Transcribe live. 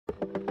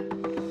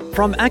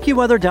From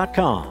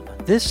AccuWeather.com,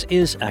 this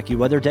is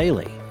AccuWeather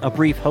Daily, a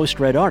brief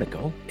host-read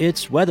article.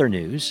 It's weather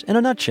news in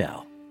a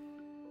nutshell.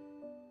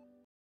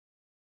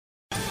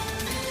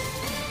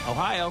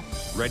 Ohio,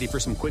 ready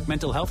for some quick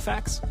mental health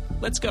facts?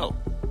 Let's go.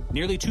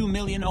 Nearly 2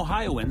 million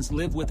Ohioans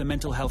live with a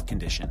mental health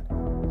condition.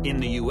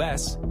 In the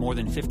U.S., more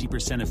than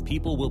 50% of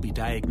people will be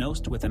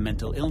diagnosed with a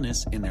mental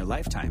illness in their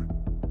lifetime.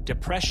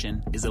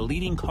 Depression is a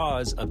leading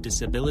cause of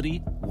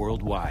disability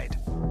worldwide.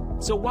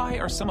 So why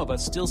are some of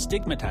us still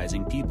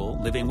stigmatizing people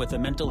living with a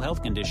mental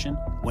health condition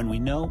when we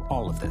know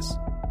all of this?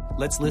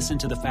 Let's listen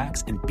to the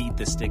facts and beat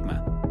the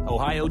stigma.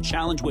 Ohio,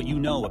 challenge what you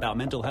know about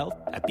mental health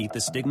at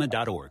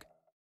beatthestigma.org.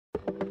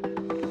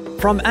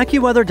 From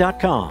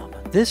AccuWeather.com,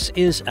 this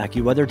is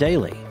AccuWeather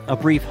Daily, a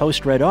brief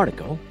host-read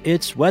article.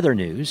 It's weather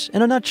news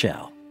in a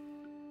nutshell.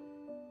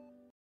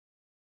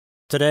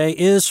 Today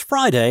is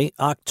Friday,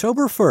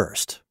 October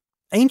 1st.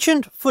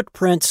 Ancient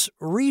footprints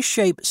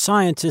reshape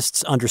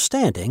scientists'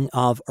 understanding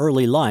of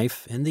early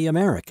life in the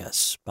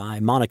Americas by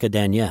Monica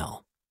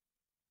Danielle.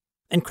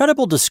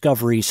 Incredible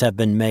discoveries have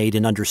been made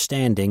in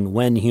understanding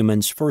when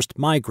humans first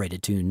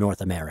migrated to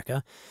North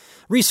America.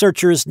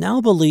 Researchers now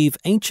believe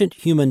ancient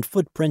human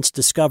footprints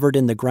discovered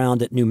in the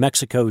ground at New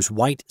Mexico's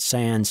White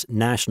Sands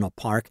National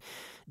Park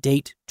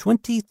date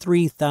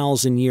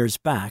 23,000 years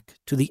back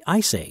to the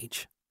Ice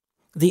Age.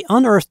 The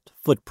unearthed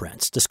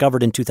footprints,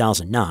 discovered in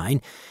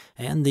 2009,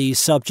 and the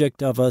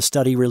subject of a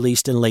study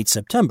released in late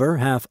September,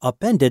 have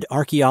upended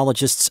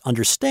archaeologists'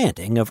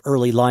 understanding of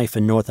early life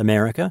in North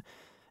America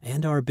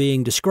and are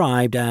being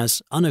described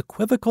as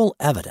unequivocal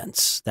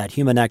evidence that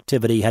human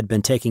activity had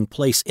been taking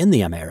place in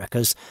the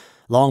Americas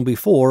long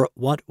before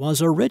what was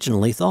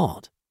originally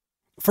thought.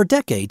 For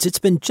decades, it's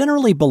been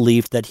generally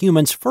believed that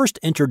humans first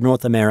entered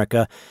North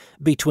America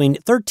between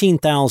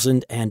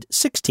 13,000 and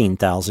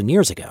 16,000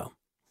 years ago,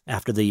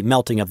 after the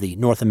melting of the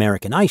North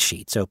American ice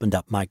sheets opened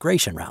up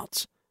migration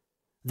routes.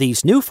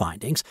 These new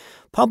findings,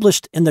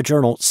 published in the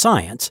journal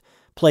Science,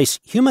 place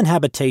human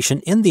habitation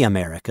in the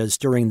Americas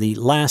during the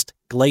last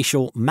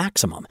glacial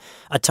maximum,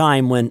 a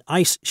time when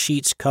ice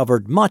sheets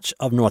covered much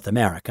of North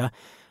America,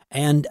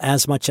 and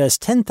as much as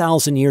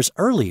 10,000 years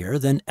earlier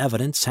than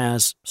evidence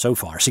has so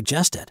far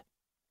suggested.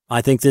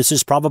 I think this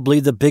is probably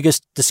the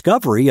biggest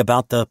discovery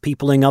about the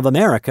peopling of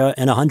America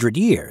in 100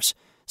 years,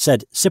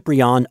 said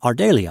Ciprian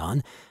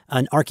Ardelian,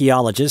 an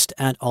archaeologist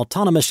at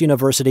Autonomous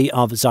University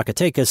of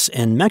Zacatecas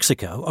in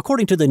Mexico,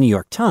 according to the New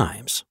York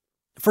Times.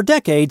 For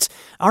decades,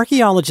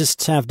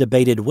 archaeologists have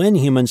debated when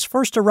humans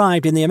first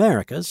arrived in the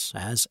Americas,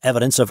 as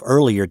evidence of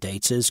earlier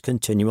dates is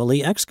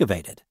continually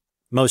excavated.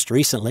 Most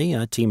recently,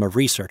 a team of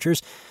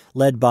researchers,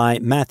 led by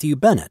Matthew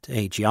Bennett,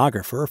 a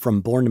geographer from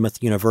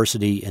Bournemouth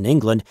University in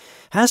England,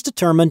 has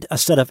determined a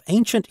set of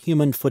ancient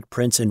human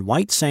footprints in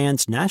White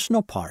Sands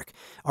National Park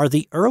are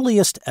the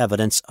earliest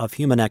evidence of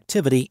human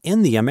activity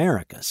in the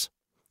Americas.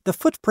 The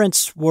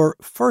footprints were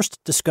first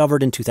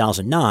discovered in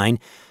 2009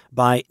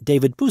 by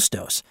David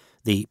Bustos,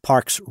 the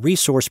park's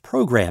resource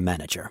program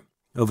manager.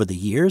 Over the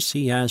years,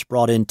 he has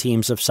brought in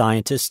teams of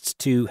scientists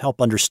to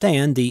help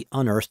understand the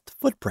unearthed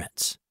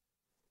footprints.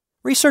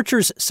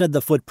 Researchers said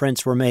the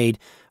footprints were made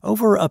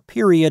over a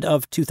period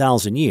of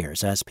 2,000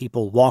 years as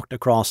people walked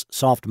across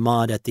soft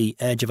mud at the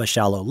edge of a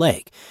shallow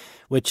lake,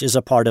 which is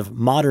a part of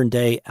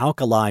modern-day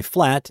Alkali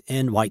Flat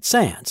in White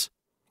Sands.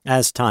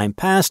 As time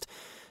passed,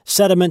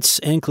 sediments,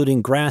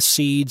 including grass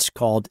seeds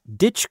called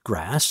ditch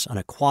grass, an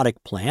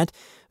aquatic plant,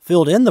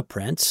 filled in the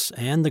prints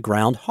and the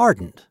ground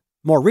hardened.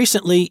 More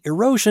recently,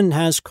 erosion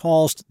has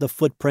caused the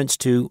footprints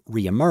to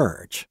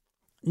reemerge.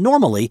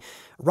 Normally,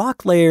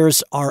 rock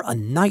layers are a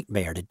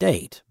nightmare to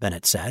date,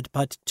 Bennett said,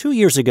 but 2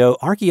 years ago,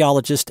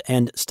 archaeologist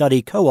and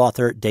study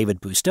co-author David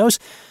Bustos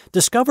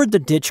discovered the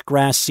ditch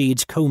grass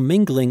seeds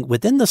commingling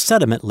within the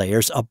sediment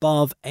layers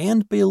above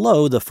and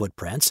below the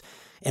footprints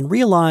and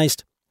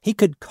realized he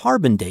could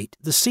carbon date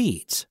the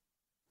seeds.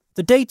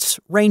 The dates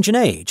range in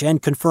age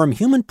and confirm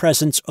human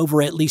presence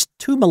over at least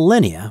 2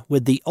 millennia,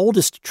 with the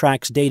oldest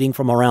tracks dating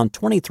from around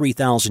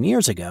 23,000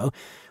 years ago,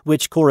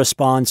 which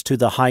corresponds to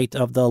the height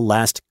of the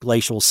last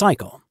glacial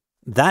cycle.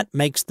 That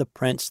makes the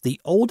prints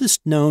the oldest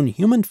known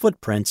human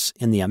footprints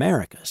in the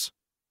Americas.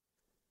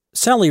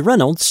 Sally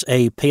Reynolds,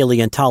 a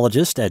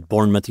paleontologist at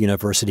Bournemouth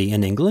University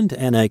in England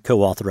and a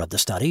co-author of the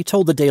study,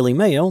 told the Daily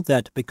Mail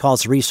that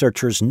because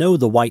researchers know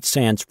the White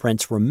Sands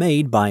prints were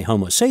made by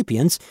Homo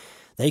sapiens,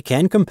 they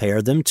can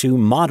compare them to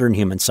modern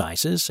human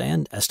sizes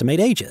and estimate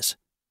ages.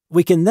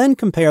 We can then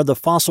compare the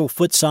fossil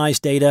foot size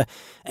data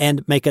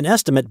and make an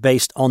estimate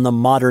based on the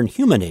modern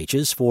human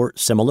ages for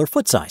similar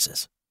foot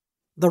sizes.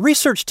 The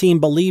research team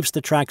believes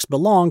the tracks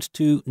belonged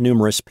to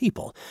numerous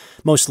people,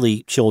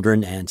 mostly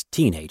children and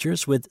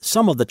teenagers, with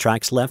some of the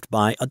tracks left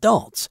by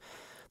adults.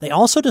 They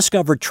also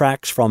discovered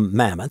tracks from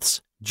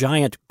mammoths,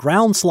 giant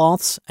ground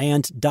sloths,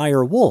 and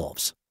dire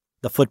wolves.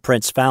 The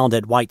footprints found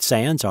at White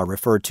Sands are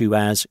referred to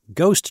as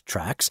ghost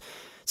tracks,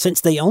 since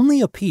they only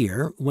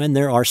appear when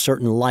there are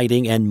certain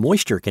lighting and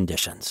moisture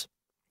conditions.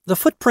 The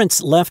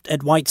footprints left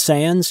at White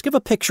Sands give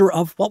a picture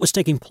of what was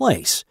taking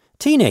place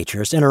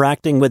Teenagers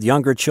interacting with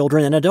younger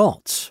children and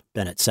adults,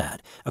 Bennett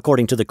said,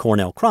 according to the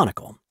Cornell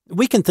Chronicle.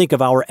 We can think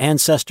of our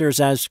ancestors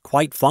as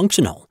quite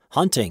functional,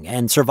 hunting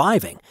and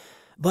surviving.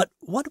 But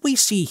what we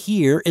see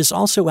here is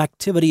also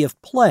activity of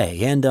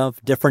play and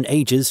of different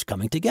ages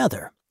coming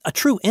together, a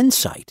true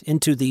insight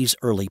into these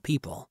early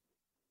people.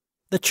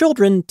 The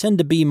children tend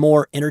to be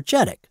more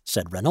energetic,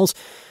 said Reynolds.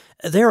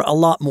 They're a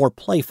lot more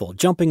playful,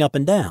 jumping up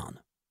and down.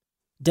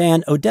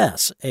 Dan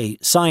Odess, a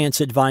science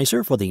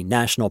advisor for the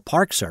National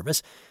Park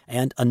Service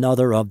and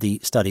another of the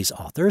study's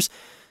authors,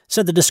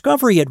 said the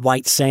discovery at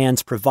White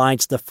Sands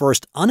provides the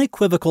first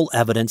unequivocal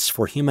evidence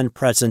for human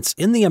presence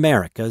in the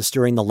Americas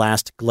during the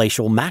last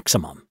glacial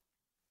maximum.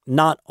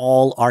 Not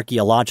all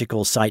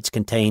archaeological sites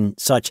contain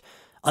such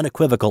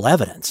unequivocal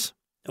evidence.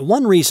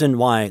 One reason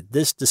why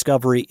this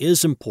discovery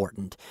is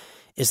important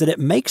is that it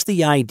makes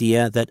the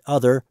idea that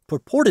other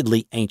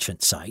purportedly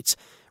ancient sites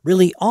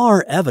really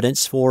are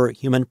evidence for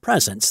human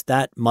presence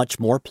that much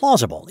more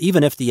plausible,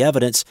 even if the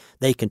evidence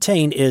they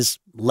contain is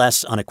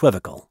less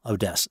unequivocal,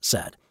 Odess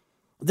said.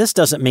 This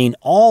doesn't mean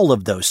all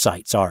of those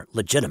sites are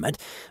legitimate,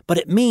 but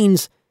it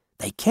means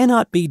they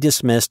cannot be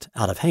dismissed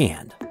out of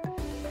hand.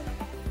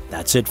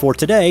 That's it for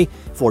today.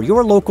 For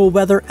your local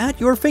weather at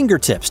your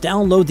fingertips,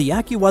 download the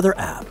AccuWeather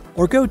app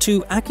or go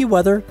to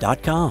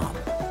AccuWeather.com.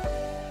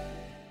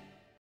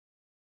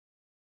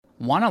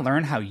 Want to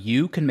learn how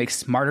you can make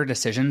smarter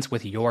decisions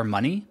with your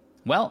money?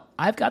 Well,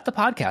 I've got the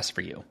podcast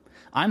for you.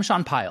 I'm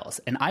Sean Piles,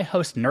 and I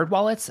host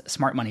NerdWallet's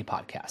Smart Money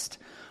Podcast.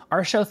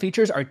 Our show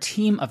features our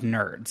team of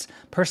nerds,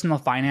 personal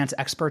finance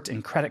experts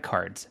in credit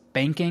cards,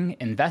 banking,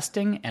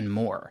 investing, and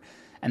more.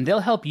 And they'll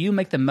help you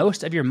make the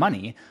most of your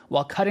money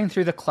while cutting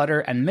through the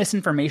clutter and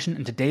misinformation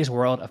in today's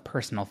world of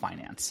personal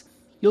finance.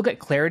 You'll get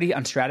clarity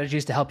on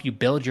strategies to help you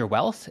build your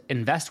wealth,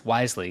 invest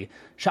wisely,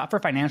 shop for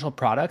financial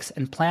products,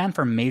 and plan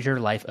for major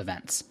life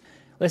events.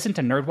 Listen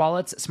to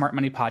NerdWallet's Smart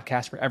Money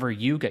Podcast wherever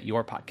you get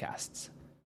your podcasts.